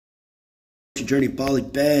Coaching Journey, Bali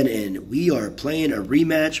Ben, and we are playing a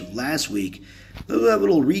rematch of last week. A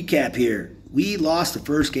little recap here. We lost the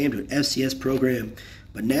first game to an FCS program,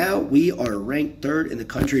 but now we are ranked third in the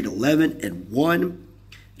country at 11-1.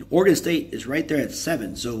 And Oregon State is right there at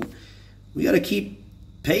 7, so we got to keep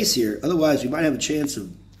pace here. Otherwise, we might have a chance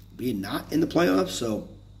of being not in the playoffs, so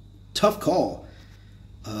tough call.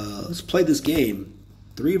 Let's play this game.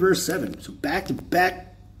 3 versus 7, so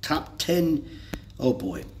back-to-back top 10. Oh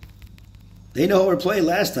boy. They know how we played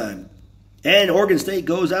last time. And Oregon State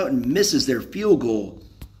goes out and misses their field goal.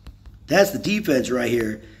 That's the defense right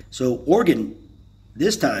here. So Oregon,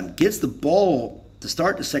 this time, gets the ball to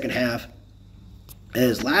start the second half.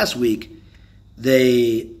 As last week,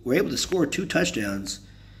 they were able to score 2 touchdowns.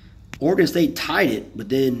 Oregon State tied it, but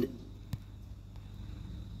then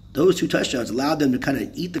those 2 touchdowns allowed them to kind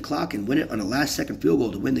of eat the clock and win it on a last-second field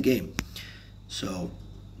goal to win the game. So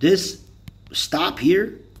this stop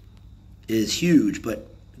here is huge, but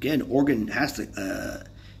again, Oregon has to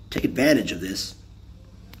take advantage of this.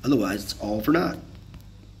 Otherwise, it's all for naught.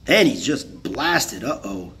 And he's just blasted.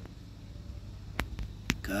 Uh-oh.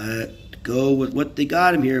 Got to go with what they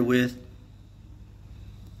got him here with.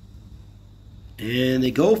 And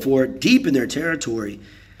they go for it deep in their territory.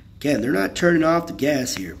 Again, they're not turning off the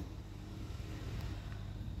gas here.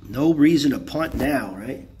 No reason to punt now,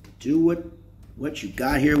 right? Do what you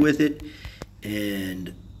got here with it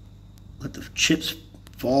and let the chips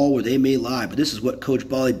fall where they may lie. But this is what Coach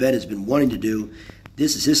Bali Ben has been wanting to do.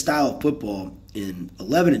 This is his style of football. In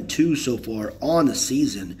 11-2 so far on the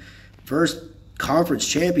season. First conference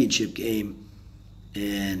championship game.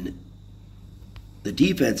 And the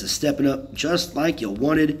defense is stepping up just like you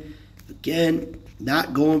wanted. Again,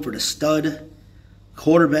 not going for the stud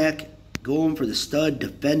quarterback, going for the stud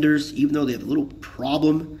defenders, even though they have a little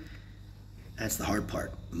problem. That's the hard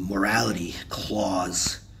part. Morality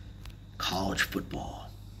clause. College football.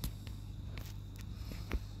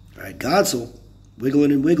 All right, Godsell,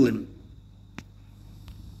 wiggling and wiggling.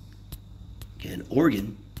 Again,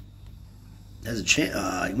 Oregon has a chance.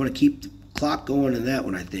 You want to keep the clock going in that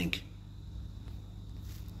one, I think.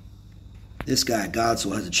 This guy,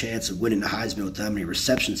 Godsell, has a chance of winning the Heisman with how many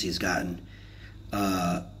receptions he's gotten.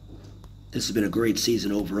 This has been a great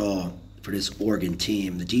season overall for this Oregon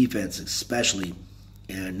team. The defense especially.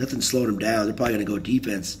 And nothing slowed them down. They're probably going to go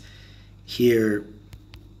defense here,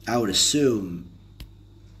 I would assume,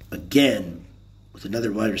 again, with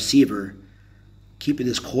another wide receiver, keeping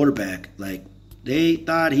this quarterback. Like, they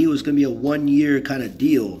thought he was going to be a 1-year kind of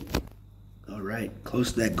deal. All right,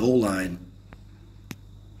 close to that goal line.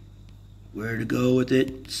 Where to go with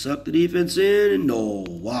it? Suck the defense in, and no,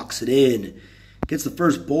 walks it in. Gets the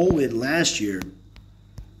first bowl win last year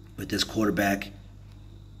with this quarterback.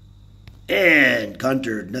 And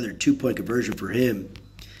Gunter, another 2-point conversion for him.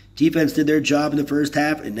 Defense did their job in the first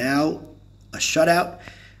half, and now a shutout.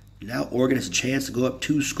 Now Oregon has a chance to go up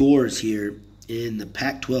 2 scores here in the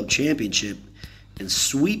Pac12 championship and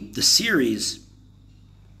sweep the series.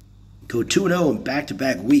 Go 2-0 in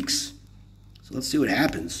back-to-back weeks. So let's see what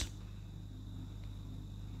happens.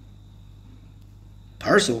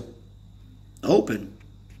 Parcel, open,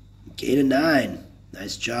 gain of 9.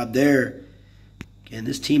 Nice job there. And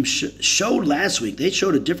this team showed last week. They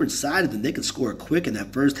showed a different side of them. They could score quick in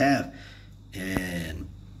that first half. And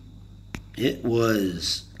it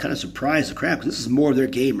was kind of surprised the crap, because this is more of their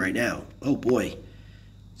game right now. Oh, boy.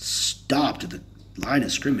 Stopped at the line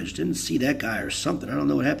of scrimmage. Didn't see that guy or something. I don't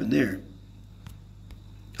know what happened there.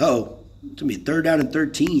 Uh-oh. It's going to be 3rd down and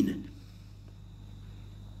 13.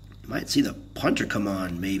 You might see the punter come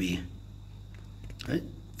on, maybe. All right.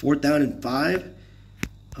 4th down and 5.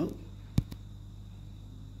 Oh.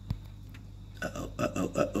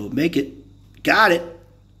 Uh-oh. Make it. Got it.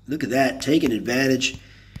 Look at that. Taking advantage.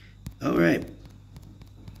 All right.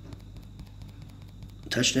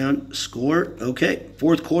 Touchdown. Score. Okay.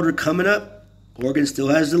 4th quarter coming up. Oregon still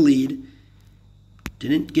has the lead.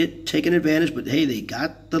 Didn't get taken advantage, but hey, they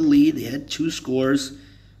got the lead. They had 2 scores.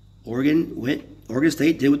 Oregon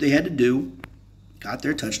State did what they had to do. Got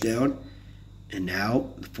their touchdown. And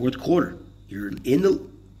now, the 4th quarter. You're in the...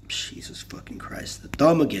 Jesus fucking Christ. The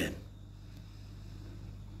thumb again.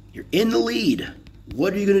 You're in the lead.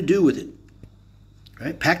 What are you going to do with it?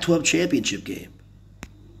 Right? Pac-12 championship game.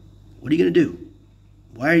 What are you going to do?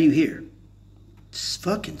 Why are you here? It's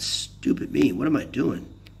fucking stupid me. What am I doing?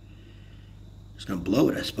 Just going to blow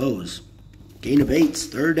it, I suppose. Gain of 8.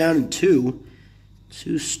 3rd down and 2.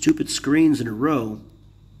 2 stupid screens in a row.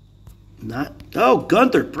 Oh,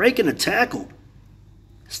 Gunther breaking a tackle.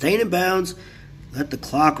 Staying in bounds. Let the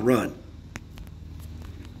clock run.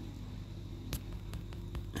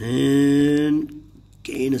 And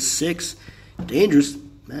gain of 6. Dangerous.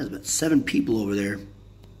 There's about 7 people over there.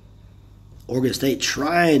 Oregon State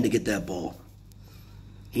trying to get that ball.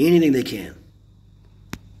 Anything they can.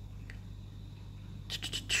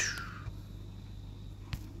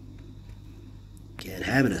 Again,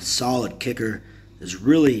 having a solid kicker has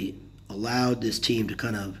really allowed this team to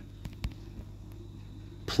kind of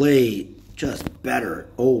play just better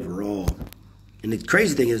overall. And the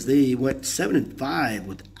crazy thing is they went 7-5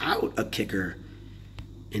 without a kicker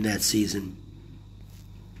in that season.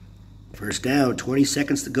 First down, 20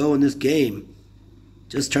 seconds to go in this game.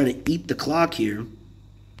 Just trying to eat the clock here.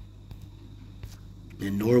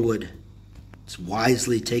 And Norwood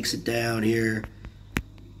wisely takes it down here.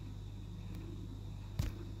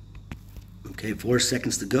 Okay, 4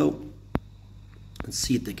 seconds to go. Let's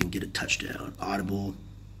see if they can get a touchdown. Audible.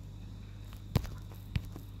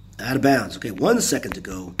 Out of bounds. Okay, 1 second to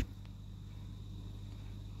go.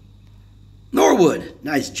 Norwood,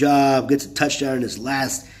 nice job. Gets a touchdown in his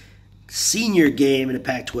last senior game in the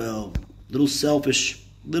Pac-12. Little selfish.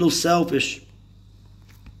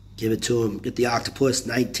 Give it to him. Get the Octopus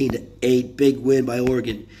 19-8. Big win by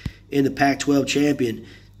Oregon in the Pac-12 champion.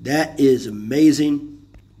 That is amazing.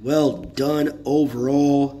 Well done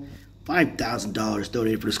overall. $5,000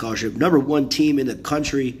 donated for the scholarship. Number 1 team in the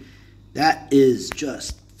country. That is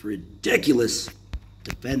just ridiculous.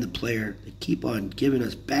 Defend the player. They keep on giving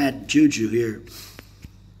us bad juju here.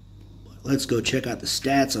 Let's go check out the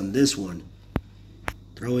stats on this one.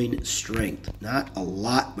 Throwing strength. Not a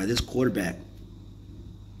lot by this quarterback.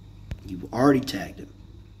 You've already tagged him.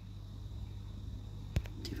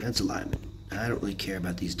 Defensive lineman. I don't really care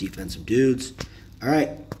about these defensive dudes. All right.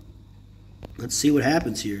 Let's see what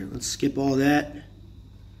happens here. Let's skip all that.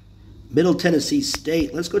 Middle Tennessee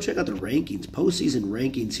State. Let's go check out the rankings. Postseason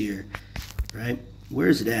rankings here. Right? Where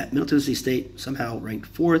is it at? Middle Tennessee State somehow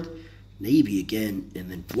ranked 4th. Navy again.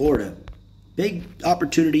 And then Florida. Big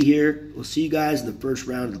opportunity here. We'll see you guys in the first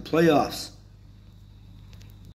round of the playoffs.